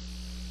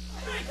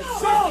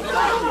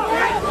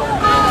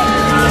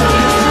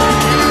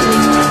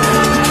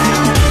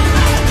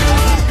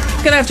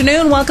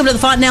afternoon. Welcome to the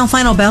Fontenelle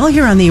Final Bell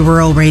here on the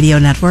Rural Radio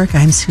Network.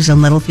 I'm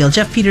Susan Littlefield.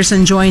 Jeff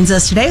Peterson joins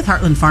us today with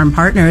Heartland Farm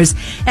Partners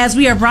as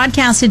we are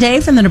broadcast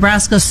today from the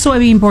Nebraska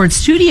Soybean Board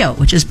Studio,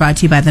 which is brought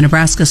to you by the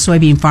Nebraska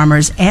soybean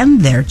farmers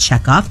and their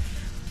checkoff.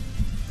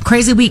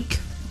 Crazy week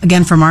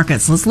again for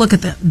markets. Let's look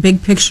at the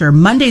big picture.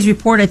 Monday's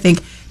report, I think,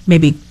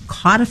 maybe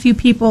caught a few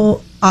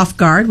people off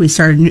guard. We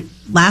started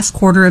last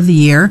quarter of the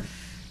year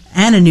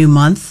and a new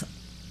month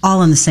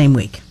all in the same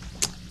week.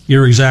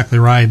 You're exactly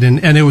right.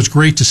 And it was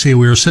great to see.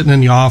 We were sitting in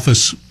the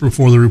office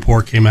before the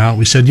report came out.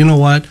 We said, you know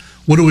what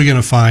are we going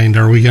to find?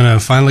 Are we going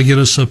to finally get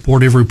a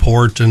supportive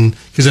report? And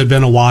because it had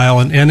been a while,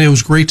 and it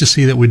was great to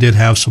see that we did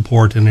have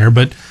support in there.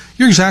 But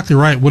you're exactly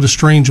right. What a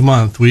strange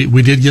month. We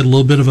did get a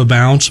little bit of a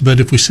bounce, but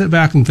if we sit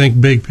back and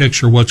think big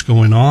picture what's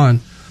going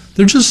on,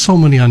 there's just so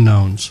many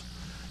unknowns.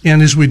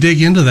 And as we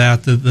dig into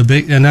that,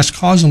 and that's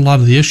causing a lot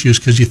of the issues,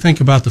 because you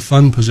think about the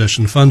fund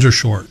position. Funds are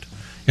short.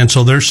 And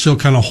so they're still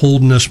kind of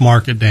holding this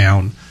market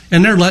down.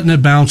 And they're letting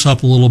it bounce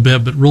up a little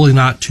bit, but really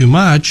not too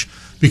much,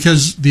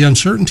 because the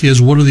uncertainty is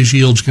what are these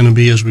yields going to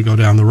be as we go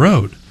down the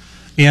road.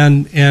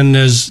 And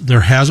as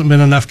there hasn't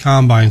been enough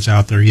combines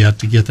out there yet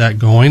to get that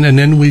going. And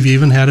then we've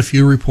even had a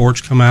few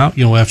reports come out.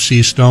 You know,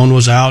 FC Stone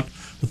was out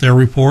with their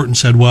report and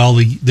said, well,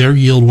 their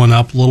yield went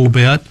up a little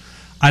bit.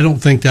 I don't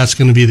think that's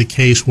going to be the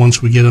case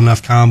once we get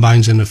enough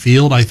combines in the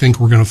field. I think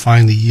we're going to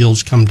find the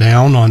yields come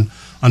down on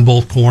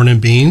both corn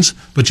and beans,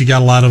 but you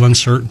got a lot of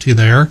uncertainty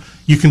there.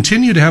 You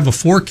continue to have a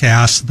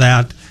forecast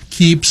that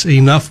keeps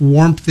enough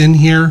warmth in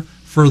here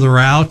further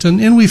out,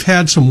 and we've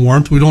had some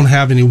warmth. We don't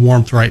have any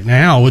warmth right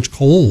now. It's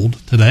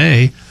cold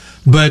today,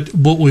 but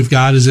what we've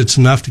got is it's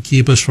enough to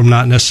keep us from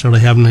not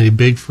necessarily having any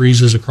big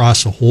freezes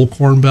across the whole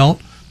corn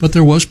belt, but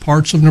there was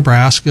parts of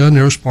Nebraska and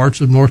there was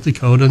parts of North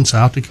Dakota and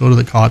South Dakota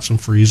that caught some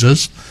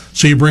freezes.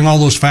 So you bring all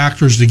those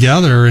factors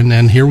together,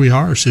 and here we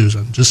are,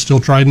 Susan, just still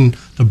trying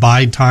to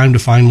bide time to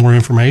find more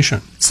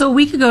information. So a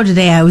week ago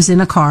today, I was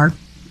in a car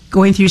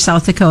going through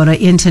South Dakota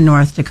into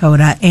North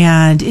Dakota,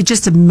 and it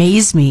just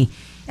amazed me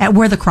at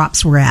where the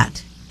crops were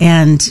at.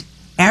 And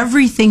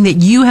everything that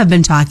you have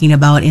been talking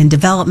about in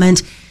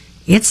development,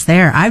 it's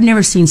there. I've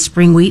never seen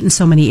spring wheat in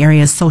so many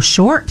areas so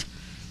short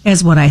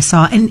as what I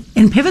saw.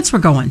 And pivots were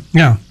going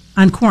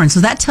on corn.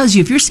 So that tells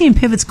you if you're seeing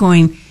pivots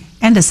going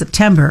end of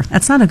September,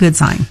 that's not a good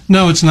sign.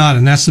 No, it's not.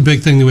 And that's the big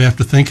thing that we have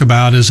to think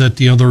about is that,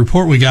 the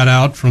report we got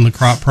out from the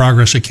crop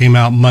progress that came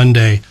out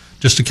Monday,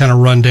 just to kind of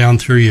run down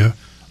through you.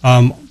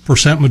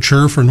 Percent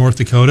mature for North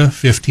Dakota,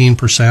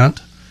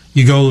 15%.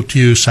 You go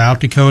to South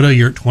Dakota,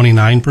 you're at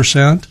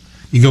 29%.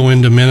 You go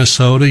into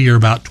Minnesota, you're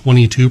about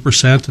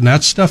 22%. And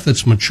that's stuff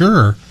that's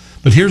mature.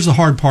 But here's the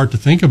hard part to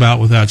think about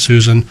with that,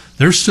 Susan.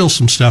 There's still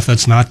some stuff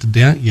that's not to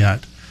dent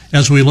yet.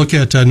 As we look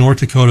at North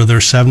Dakota, they're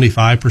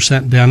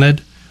 75%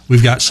 dented.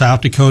 We've got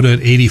South Dakota at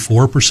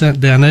 84%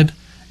 dented.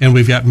 And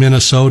we've got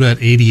Minnesota at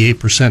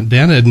 88%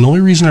 dented. And the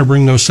only reason I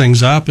bring those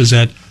things up is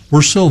that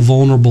we're still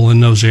vulnerable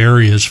in those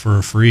areas for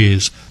a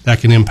freeze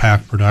that can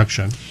impact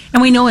production. And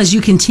we know as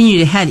you continue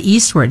to head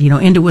eastward,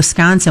 into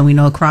Wisconsin, we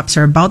know crops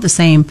are about the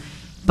same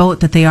boat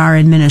that they are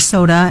in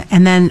Minnesota.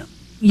 And then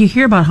you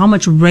hear about how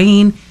much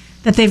rain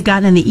that they've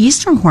gotten in the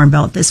eastern corn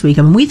belt this week.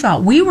 I mean, we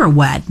thought we were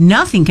wet.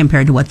 Nothing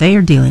compared to what they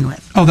are dealing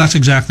with. Oh, that's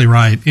exactly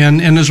right.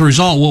 And as a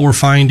result, what we're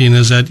finding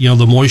is that,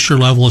 the moisture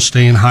level is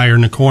staying higher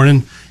in the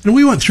corn. And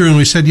we went through and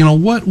we said,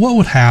 what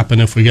would happen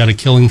if we got a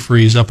killing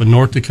freeze up in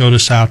North Dakota,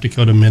 South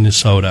Dakota,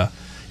 Minnesota?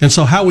 And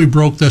so how we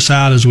broke this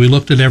out is we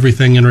looked at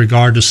everything in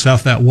regard to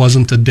stuff that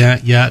wasn't to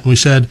dent yet. And we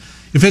said,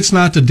 if it's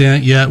not to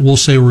dent yet, we'll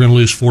say we're going to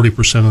lose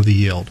 40% of the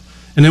yield.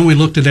 And then we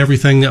looked at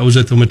everything that was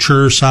at the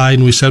mature side,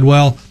 and we said,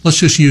 well, let's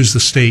just use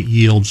the state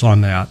yields on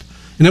that.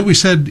 And then we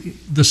said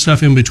the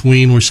stuff in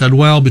between, we said,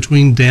 well,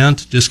 between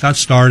dent, just got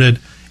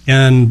started,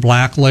 and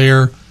black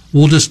layer,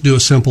 we'll just do a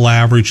simple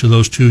average of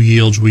those two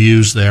yields we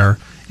used there.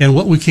 And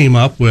what we came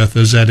up with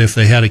is that if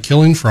they had a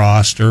killing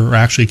frost or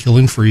actually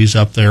killing freeze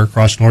up there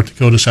across North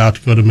Dakota, South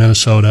Dakota,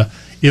 Minnesota,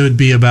 it would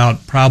be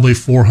about probably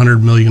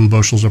 400 million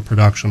bushels of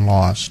production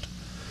lost.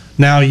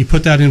 Now, you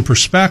put that in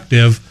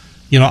perspective,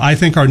 I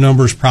think our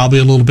number is probably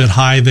a little bit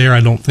high there. I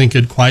don't think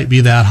it'd quite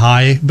be that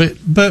high,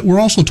 but we're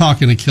also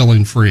talking a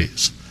killing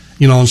freeze.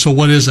 And so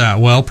what is that?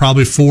 Well,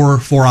 probably four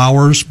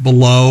hours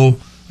below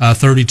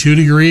 32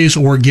 degrees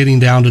or getting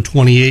down to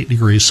 28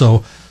 degrees.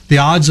 So the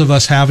odds of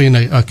us having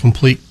a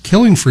complete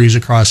killing freeze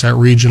across that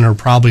region are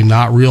probably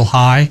not real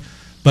high,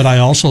 but I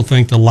also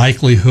think the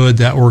likelihood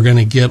that we're going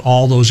to get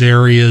all those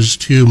areas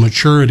to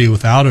maturity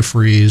without a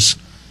freeze,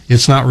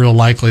 it's not real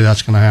likely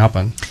that's going to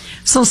happen.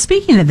 So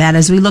speaking of that,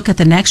 as we look at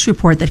the next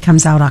report that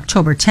comes out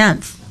October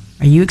 10th,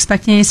 are you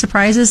expecting any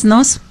surprises in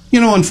those?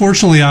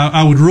 Unfortunately,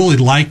 I would really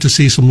like to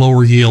see some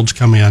lower yields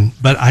come in,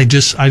 but I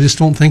just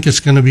don't think it's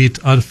going to be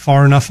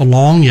far enough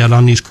along yet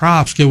on these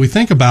crops. If we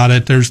think about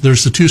it, there's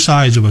the two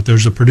sides of it.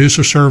 There's the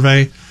producer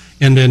survey,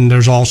 and then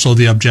there's also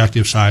the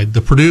objective side.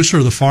 The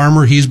producer, the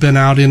farmer, he's been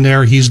out in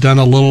there. He's done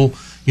a little,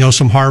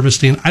 some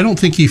harvesting. I don't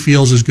think he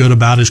feels as good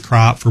about his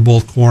crop for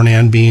both corn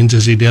and beans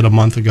as he did a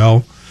month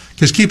ago.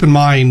 Because keep in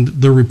mind,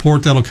 the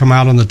report that'll come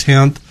out on the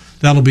 10th,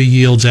 that'll be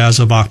yields as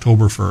of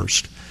October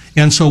 1st.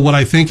 And so what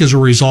I think as a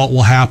result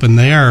will happen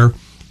there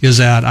is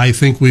that I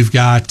think we've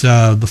got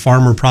the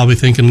farmer probably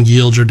thinking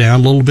yields are down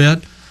a little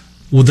bit.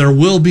 Well, there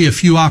will be a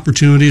few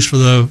opportunities for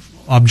the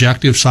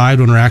objective side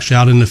when we're actually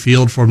out in the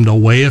field for them to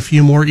weigh a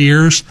few more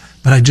ears,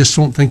 but I just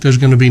don't think there's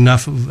going to be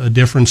enough of a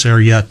difference there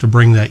yet to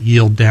bring that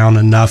yield down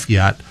enough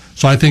yet.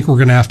 So I think we're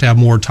going to have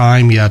more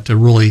time yet to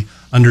really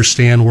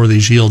understand where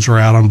these yields are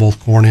at on both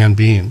corn and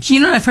beans.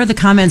 I've heard the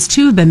comments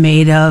too have been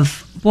made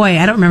of, boy,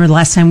 I don't remember the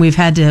last time we've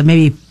had to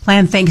maybe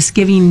plan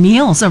Thanksgiving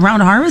meals around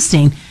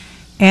harvesting,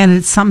 and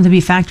it's something to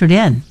be factored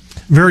in.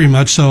 Very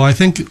much so. I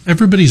think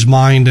everybody's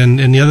mind, and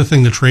the other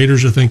thing the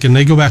traders are thinking,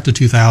 they go back to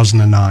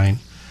 2009.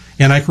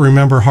 And I can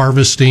remember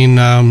harvesting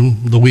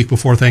the week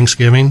before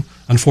Thanksgiving.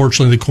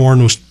 Unfortunately, the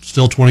corn was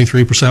still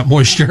 23%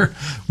 moisture,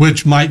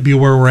 which might be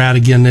where we're at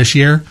again this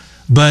year.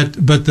 But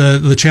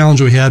the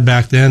challenge we had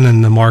back then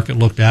and the market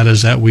looked at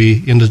is that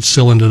we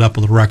still ended up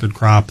with a record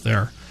crop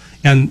there.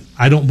 And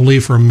I don't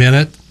believe for a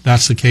minute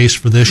that's the case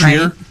for this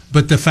year.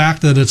 But the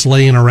fact that it's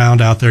laying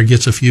around out there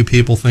gets a few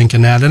people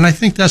thinking that. And I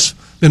think that's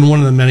been one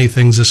of the many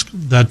things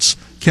that's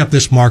kept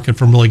this market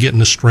from really getting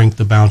the strength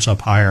to bounce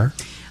up higher.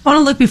 I want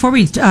to look before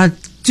we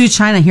do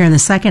China here in the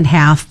second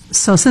half.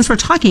 So since we're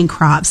talking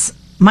crops,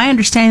 my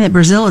understanding that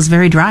Brazil is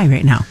very dry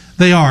right now.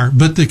 They are,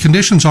 but the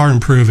conditions are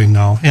improving,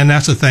 though. And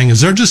that's the thing,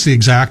 is they're just the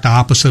exact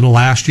opposite of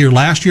last year.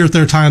 Last year at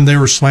their time, they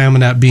were slamming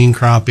that bean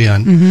crop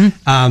in.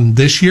 Mm-hmm.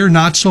 This year,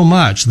 not so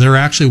much. They're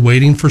actually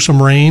waiting for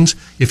some rains.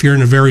 If you're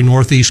in a very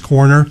northeast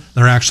corner,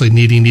 they're actually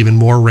needing even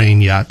more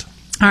rain yet.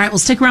 All right, well,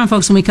 stick around,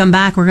 folks. When we come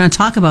back, we're going to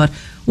talk about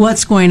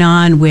what's going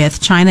on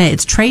with China.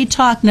 It's Trade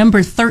Talk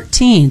number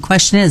 13.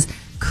 Question is,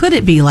 could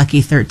it be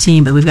Lucky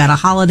 13? But we've got a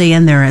holiday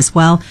in there as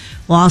well.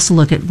 We'll also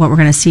look at what we're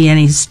going to see,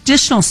 any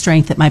additional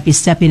strength that might be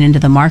stepping into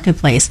the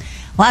marketplace.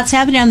 Lots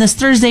happening on this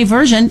Thursday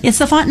version. It's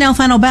the Fontenelle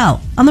Final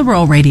Bell on the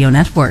Rural Radio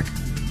Network.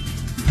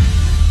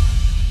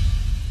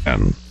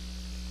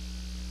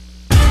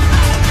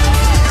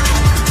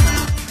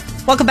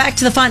 Welcome back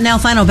to the Fontenelle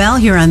Final Bell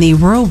here on the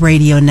Rural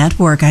Radio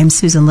Network. I'm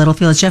Susan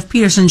Littlefield. Jeff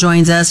Peterson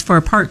joins us for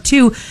part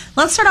two.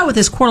 Let's start out with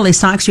this quarterly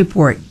stocks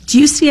report. Do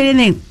you see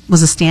anything that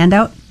was a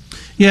standout?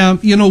 Yeah,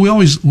 we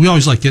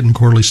always like getting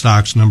quarterly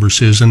stocks numbers,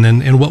 Susan,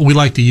 and what we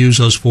like to use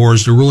those for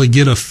is to really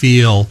get a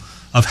feel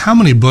of how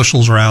many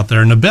bushels are out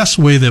there. And the best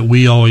way that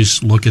we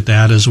always look at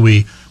that is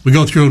we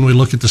go through and we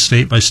look at the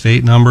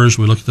state-by-state numbers,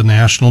 we look at the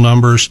national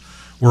numbers.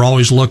 We're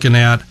always looking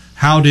at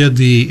how did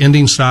the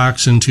ending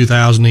stocks in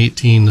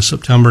 2018, the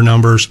September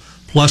numbers,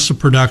 plus the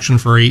production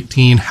for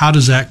 18, how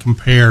does that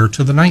compare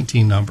to the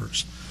 19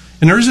 numbers?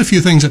 And there's a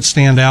few things that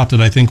stand out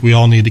that I think we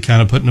all need to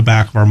kind of put in the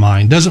back of our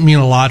mind. Doesn't mean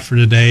a lot for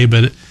today,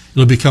 but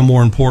it'll become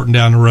more important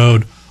down the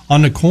road.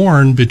 On the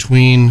corn,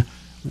 between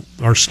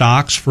our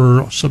stocks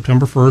for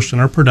September 1st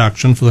and our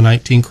production for the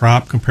 19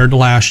 crop compared to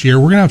last year,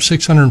 we're going to have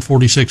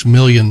 646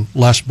 million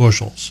less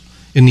bushels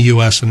in the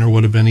U.S. than there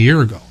would have been a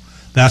year ago.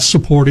 That's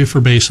supportive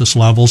for basis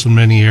levels in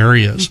many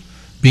areas.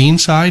 Bean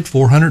side,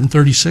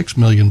 436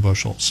 million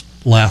bushels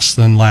less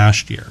than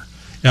last year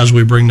as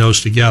we bring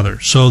those together.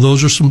 So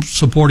those are some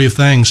supportive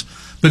things.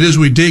 But as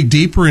we dig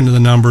deeper into the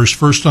numbers,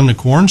 first on the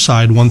corn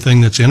side, one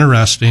thing that's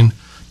interesting,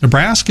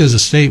 Nebraska as a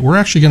state, we're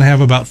actually going to have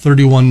about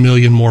 31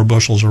 million more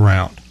bushels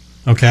around,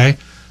 okay?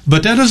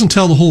 But that doesn't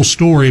tell the whole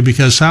story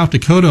because South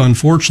Dakota,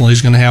 unfortunately,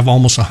 is going to have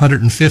almost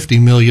 150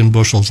 million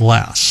bushels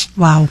less.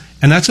 Wow.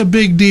 And that's a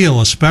big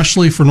deal,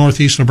 especially for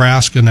northeast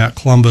Nebraska and that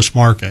Columbus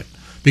market,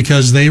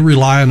 because they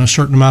rely on a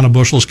certain amount of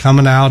bushels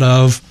coming out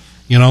of,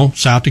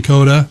 South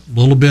Dakota, a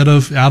little bit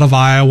out of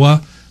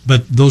Iowa,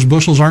 but those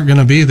bushels aren't going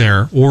to be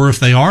there. Or if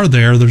they are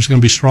there, there's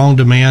going to be strong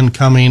demand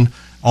coming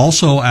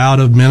also out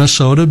of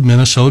Minnesota.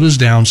 Minnesota's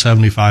down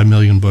 75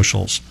 million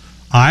bushels.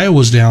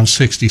 Iowa's down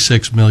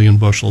 66 million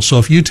bushels. So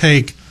if you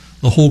take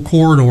the whole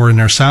corridor in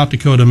there, South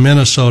Dakota,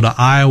 Minnesota,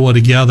 Iowa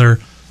together,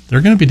 they're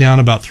going to be down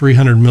about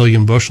 300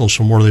 million bushels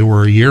from where they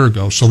were a year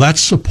ago. So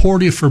that's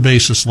supportive for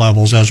basis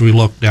levels as we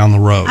look down the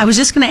road. I was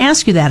just going to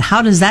ask you that.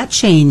 How does that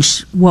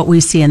change what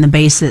we see in the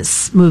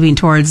basis moving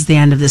towards the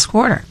end of this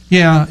quarter?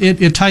 Yeah,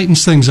 it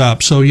tightens things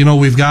up. So,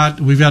 we've got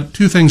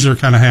two things that are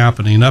kind of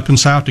happening. Up in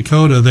South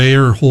Dakota, they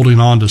are holding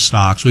on to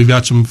stocks. We've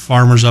got some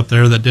farmers up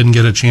there that didn't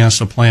get a chance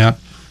to plant,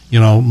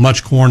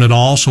 much corn at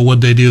all. So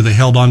what they do, they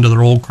held on to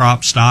their old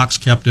crop stocks,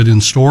 kept it in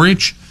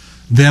storage.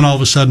 Then all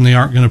of a sudden they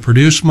aren't going to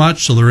produce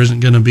much, so there isn't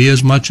going to be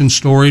as much in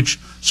storage.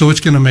 So it's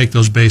going to make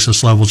those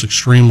basis levels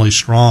extremely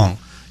strong.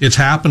 It's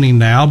happening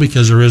now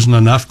because there isn't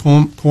enough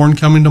corn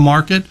coming to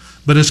market,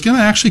 but it's going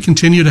to actually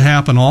continue to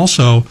happen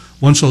also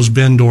once those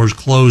bin doors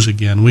close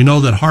again. We know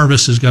that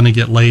harvest is going to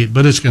get late,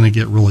 but it's going to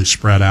get really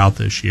spread out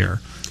this year.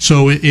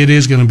 So it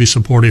is going to be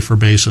supportive for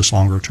basis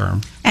longer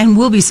term. And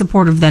will be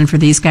supportive then for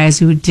these guys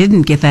who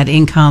didn't get that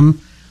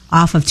income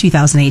off of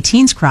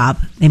 2018's crop.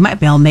 They might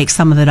be able to make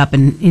some of it up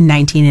in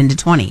 19 into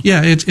 20.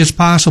 Yeah, it's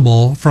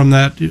possible from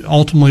that,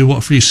 ultimately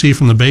what we see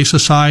from the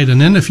basis side. And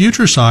then the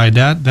future side,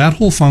 that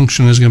whole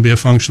function is going to be a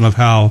function of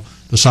how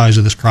the size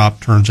of this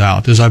crop turns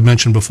out. As I've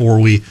mentioned before,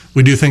 we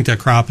do think that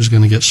crop is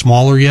going to get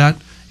smaller yet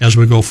as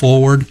we go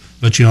forward.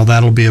 But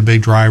that'll be a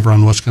big driver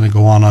on what's going to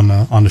go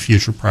on the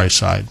future price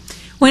side.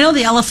 We know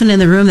the elephant in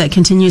the room that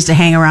continues to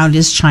hang around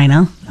is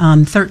China.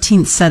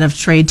 13th set of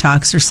trade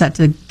talks are set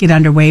to get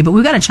underway, but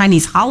we've got a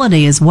Chinese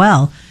holiday as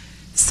well.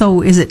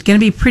 So is it going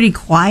to be pretty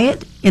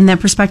quiet in that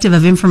perspective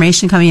of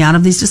information coming out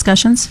of these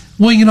discussions?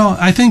 Well,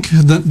 I think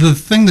the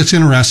thing that's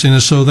interesting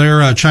is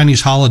their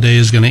Chinese holiday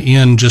is going to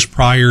end just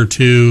prior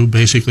to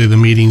basically the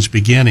meeting's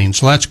beginning.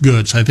 So that's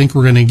good. So I think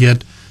we're going to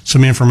get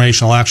some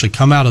information will actually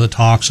come out of the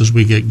talks as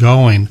we get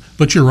going.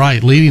 But you're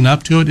right, leading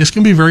up to it, it's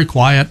going to be very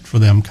quiet for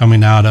them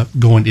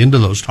going into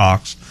those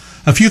talks.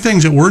 A few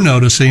things that we're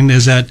noticing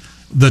is that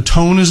the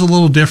tone is a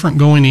little different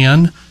going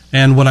in.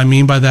 And what I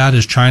mean by that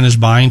is China's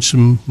buying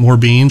some more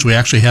beans. We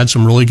actually had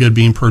some really good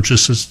bean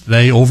purchases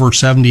today. Over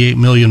 78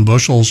 million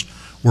bushels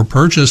were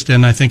purchased,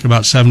 and I think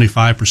about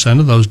 75%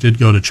 of those did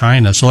go to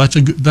China. So that's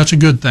a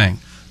good thing.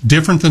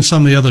 Different than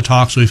some of the other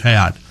talks we've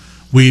had.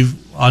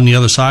 On the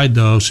other side,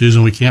 though,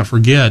 Susan, we can't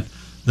forget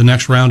the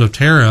next round of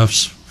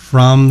tariffs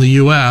from the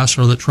U.S.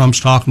 or that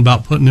Trump's talking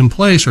about putting in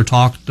place or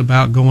talked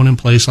about going in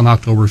place on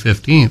October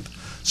 15th.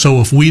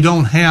 So if we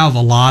don't have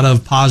a lot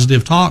of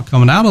positive talk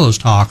coming out of those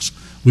talks,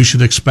 we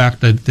should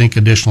expect, I think,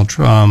 additional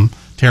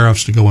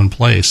tariffs to go in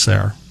place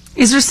there.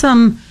 Is there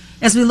some,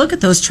 as we look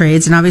at those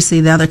trades, and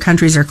obviously the other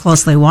countries are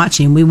closely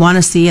watching, we want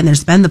to see, and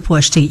there's been the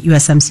push to get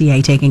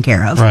USMCA taken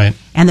care of. Right.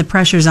 And the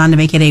pressure's on to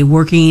make it a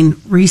working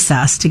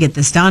recess to get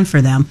this done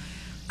for them.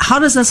 How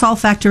does this all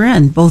factor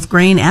in, both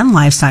grain and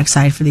livestock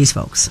side for these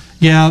folks?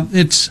 Yeah,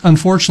 it's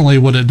unfortunately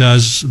what it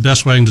does, the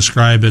best way I can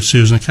describe it,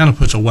 Susan, it kind of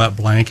puts a wet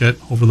blanket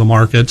over the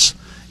markets.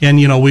 And,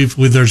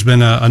 there's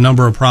been a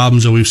number of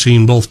problems that we've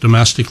seen both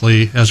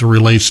domestically as it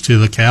relates to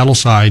the cattle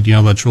side,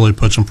 that's really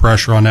put some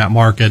pressure on that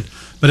market.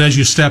 But as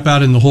you step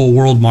out in the whole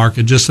world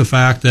market, just the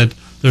fact that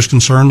there's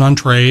concern on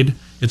trade,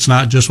 it's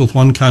not just with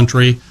one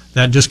country,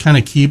 that just kind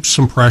of keeps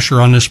some pressure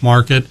on this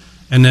market.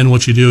 And then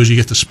what you do is you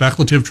get the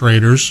speculative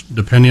traders,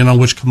 depending on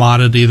which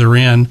commodity they're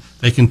in,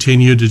 they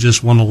continue to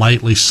just want to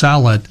lightly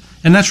sell it.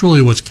 And that's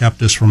really what's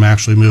kept us from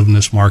actually moving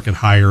this market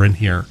higher in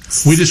here.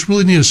 We just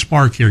really need a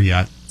spark here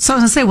yet. So I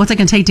was going to say, what's it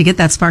going to take to get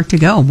that spark to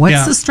go?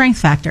 What's the strength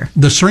factor?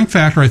 The strength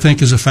factor, I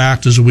think, is a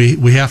fact is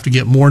we have to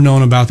get more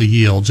known about the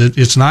yields.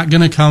 It's not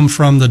going to come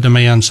from the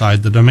demand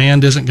side. The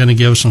demand isn't going to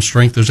give us some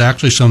strength. There's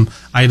actually some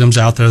items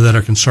out there that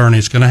are concerning.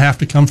 It's going to have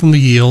to come from the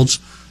yields.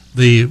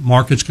 The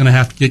market's going to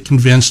have to get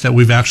convinced that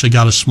we've actually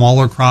got a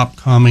smaller crop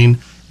coming.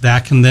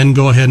 That can then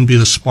go ahead and be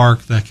the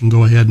spark that can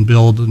go ahead and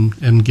build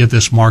and get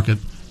this market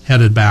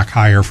headed back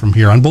higher from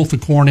here on both the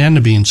corn and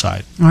the bean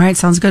side. All right,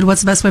 sounds good.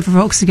 What's the best way for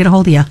folks to get a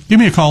hold of you? Give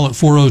me a call at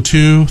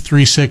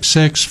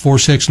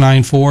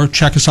 402-366-4694.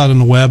 Check us out on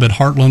the web at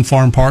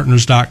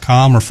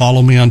heartlandfarmpartners.com or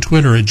follow me on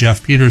Twitter at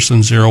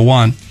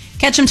JeffPeterson01.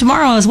 Catch them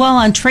tomorrow as well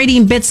on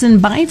Trading Bits and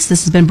Bytes.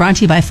 This has been brought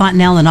to you by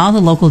Fontenelle and all the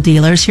local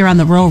dealers here on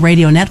the Rural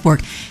Radio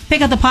Network.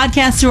 Pick up the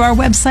podcast through our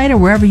website or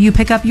wherever you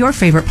pick up your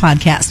favorite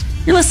podcast.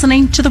 You're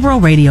listening to the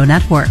Rural Radio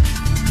Network.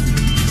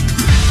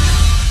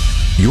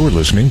 You're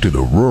listening to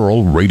the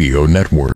Rural Radio Network.